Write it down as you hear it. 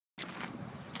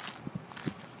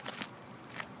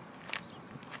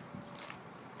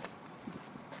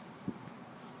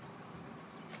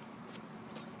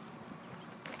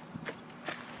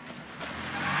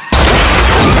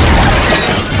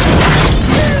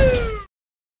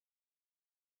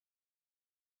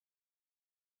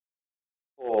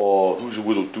a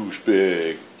little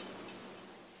douchebag.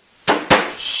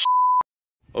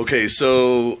 Okay,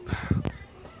 so I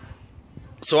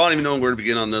don't even know where to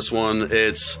begin on this one.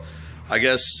 It's, I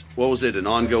guess, what was it, an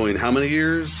ongoing how many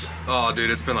years? Oh,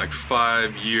 dude, it's been like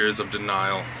 5 years of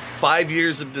denial. 5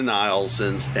 years of denial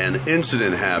since an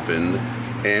incident happened,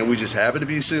 and we just happened to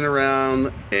be sitting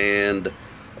around, and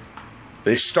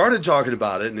they started talking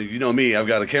about it, and you know me, I've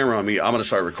got a camera on me, I'm going to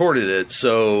start recording it,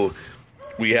 so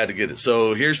we had to get it.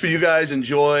 So here's for you guys,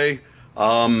 enjoy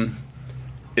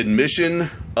admission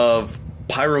of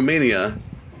Pyromania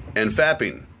and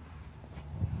fapping.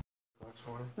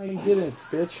 No, you didn't,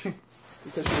 bitch.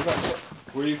 Because you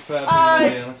got... Were you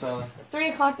fapping? 3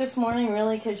 o'clock this morning,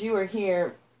 really, because you were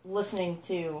here listening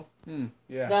to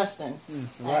Dustin,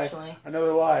 actually.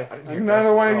 Another lie.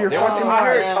 Another one of your fucking lies. I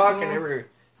heard talking every...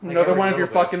 Another one of your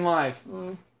fucking lies.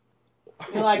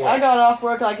 You're like, I got off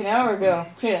work like an hour ago.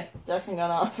 Yeah, Dustin got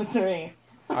off at 3.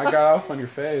 I got off on your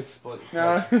face.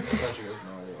 No. Is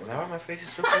that why my face is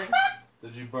so big?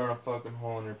 Did you burn a fucking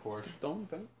hole in your porch? Don't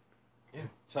think. Yeah.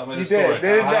 Tell me the story.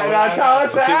 Now tell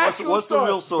us the actual what's the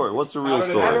real story? What's the real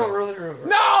story? I don't really remember.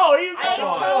 No, you I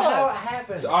don't know how it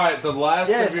happened. Alright, the last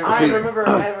yes, of your... I remember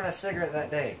having a cigarette that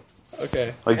day.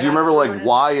 Okay. Like, do you remember, like,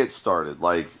 why it started?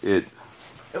 Like, it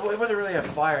wasn't really a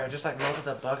fire. It just, like, melted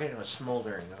the bucket and it was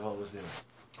smoldering. That's all it was doing.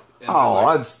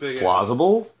 Oh, that's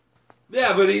plausible.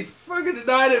 Yeah, but he fucking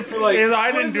denied it for like.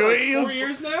 I didn't do it. 4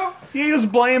 years now. He was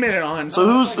blaming it on. So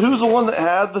who's the one that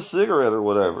had the cigarette or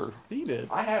whatever? He did.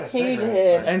 I had a cigarette. He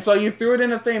did. And so you threw it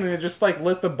in a thing and it just like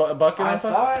lit the bucket. I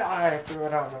thought I threw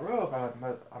it out in the road,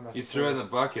 but I must. You threw it in the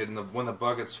bucket, and when the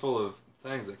bucket's full of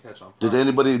things that catch on fire.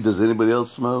 Does anybody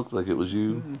else smoke? Like it was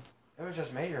you? It was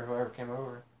just me or whoever came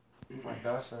over. Like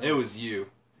Dustin. It was you.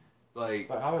 Like.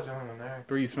 But I was the only one there.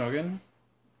 Were you smoking?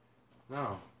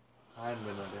 No. I hadn't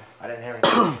been there. I didn't have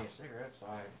any cigarettes, so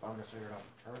I bummed a cigarette off of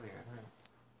Charlie, I think.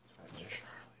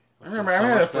 I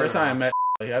remember the first time I met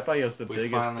Charlie. I thought he was the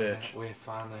biggest bitch. We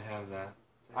finally have that.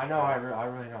 I know, I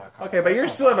really know. Okay, but you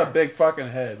still have a big fucking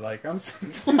head. Like, I'm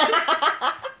fucking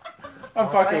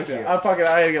with you. I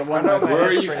gotta get one more. Where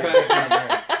are you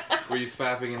fapping? Were you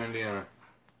fapping in Indiana?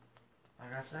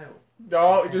 Like I said.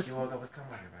 No, just... You woke up with cum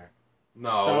on your back.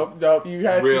 No. Nope, you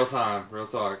had real time, real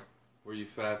talk. Were you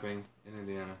fapping in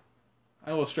Indiana?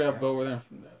 I will straight up go over there.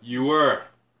 You were.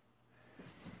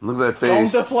 Look at that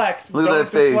face. Don't deflect. Look at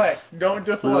that face. Don't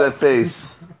deflect. Look at that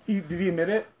face. Did he admit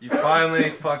it? You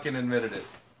finally fucking admitted it.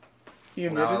 He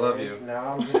admitted it? I love you.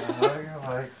 Now I'm getting a hug.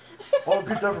 Like, oh,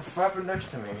 good job for fapping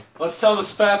next to me. Let's tell the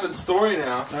fapping story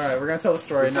now. Alright, we're gonna tell the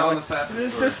story. Now,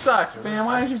 this sucks, man.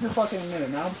 Why did you just fucking admit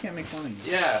it? Now we can't make fun of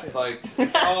you. Yeah, like,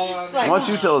 it's all on... Why don't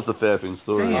you tell us the fapping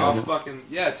story?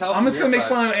 Tell I'm just gonna make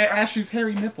fun of Ashley's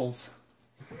hairy nipples.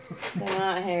 They're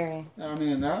not hairy. I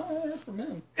mean, no, they're for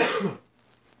men.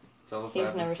 Tell the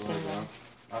He's never seen them.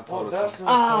 I told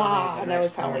no, we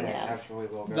probably have.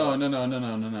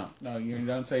 No, you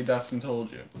don't say Dustin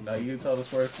told you. No, you tell the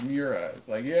story from your eyes.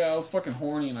 Like, yeah, I was fucking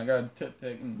horny and I got a tit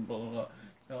pic and blah, blah, blah.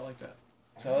 Tell like that.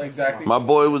 Tell exactly. My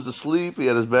boy was asleep. He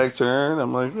had his back turned.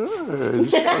 I'm like, I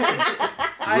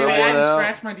had to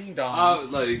scratch my ding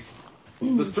dong. Like,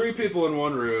 the 3 people in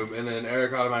one room, and then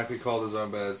Eric automatically called his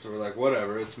own bed, so we're like,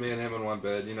 whatever, it's me and him in one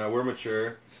bed, you know, we're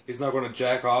mature, he's not going to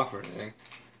jack off or anything.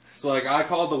 So, like, I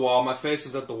called the wall, my face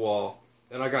is at the wall,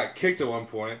 and I got kicked at one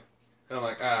point, and I'm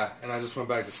like, and I just went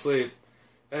back to sleep,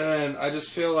 and then I just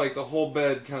feel like the whole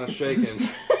bed kind of shaking,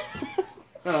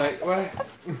 and I'm like, what?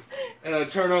 And I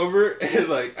turn over, and,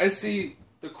 like, I see...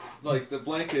 the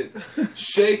blanket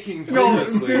shaking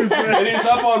vigorously, and he's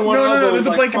up on one elbow. No, there's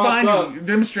a blanket behind up. you.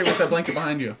 Demonstrate with that blanket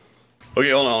behind you.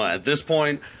 Okay, hold on. At this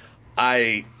point,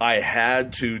 I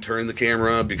had to turn the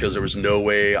camera because there was no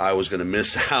way I was going to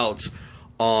miss out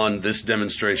on this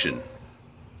demonstration.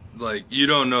 Like, you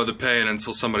don't know the pain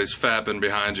until somebody's fapping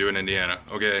behind you in Indiana,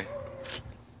 okay?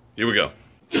 Here we go.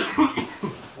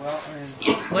 Well, I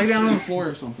mean... Lay down on the floor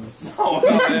or something. No, I'm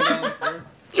not laying down on the floor.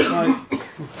 Like,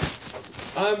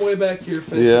 I'm way back here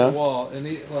facing the wall, and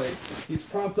he's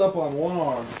propped up on one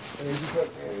arm, and he's just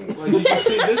like you can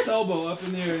see this elbow up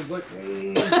in the air, he's like,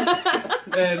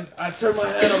 and I turn my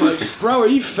head, I'm like, bro, are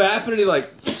you fapping? And he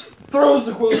like, throws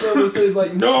the quilt over his head, he's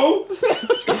like, no!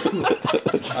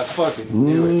 I fucking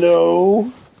knew it.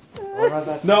 No.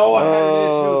 No, I had an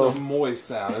itch, it was a moist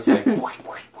sound, it's like, what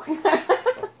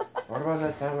about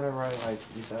that time whenever I,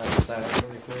 you thought I sat up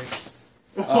really quick?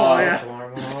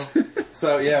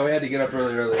 So yeah, we had to get up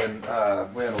really early, and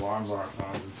we had alarms on our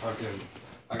phones, and fucking,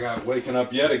 I got waken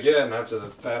up yet again after the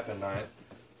fapping night.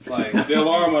 Like, the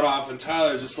alarm went off, and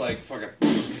Tyler just like fucking,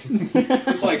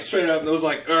 just like straight up, and it was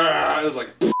like, it was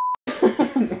like.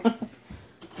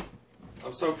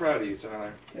 I'm so proud of you,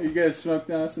 Tyler. Hey, you guys smoked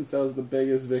now since that was the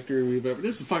biggest victory we've ever.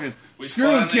 This is fucking We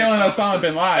screwing finally killing accomplished Osama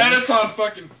bin it. Laden. And it's on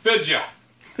fucking Fidja.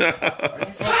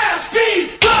 Fast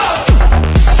speed, go!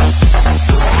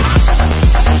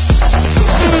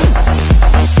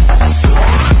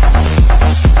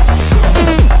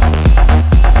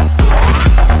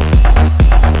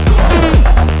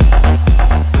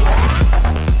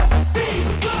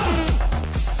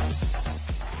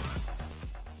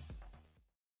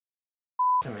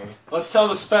 Let's tell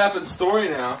this fapping story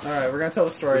now. All right, we're gonna tell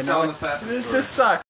the story We're now. telling the fapping story. This sucks.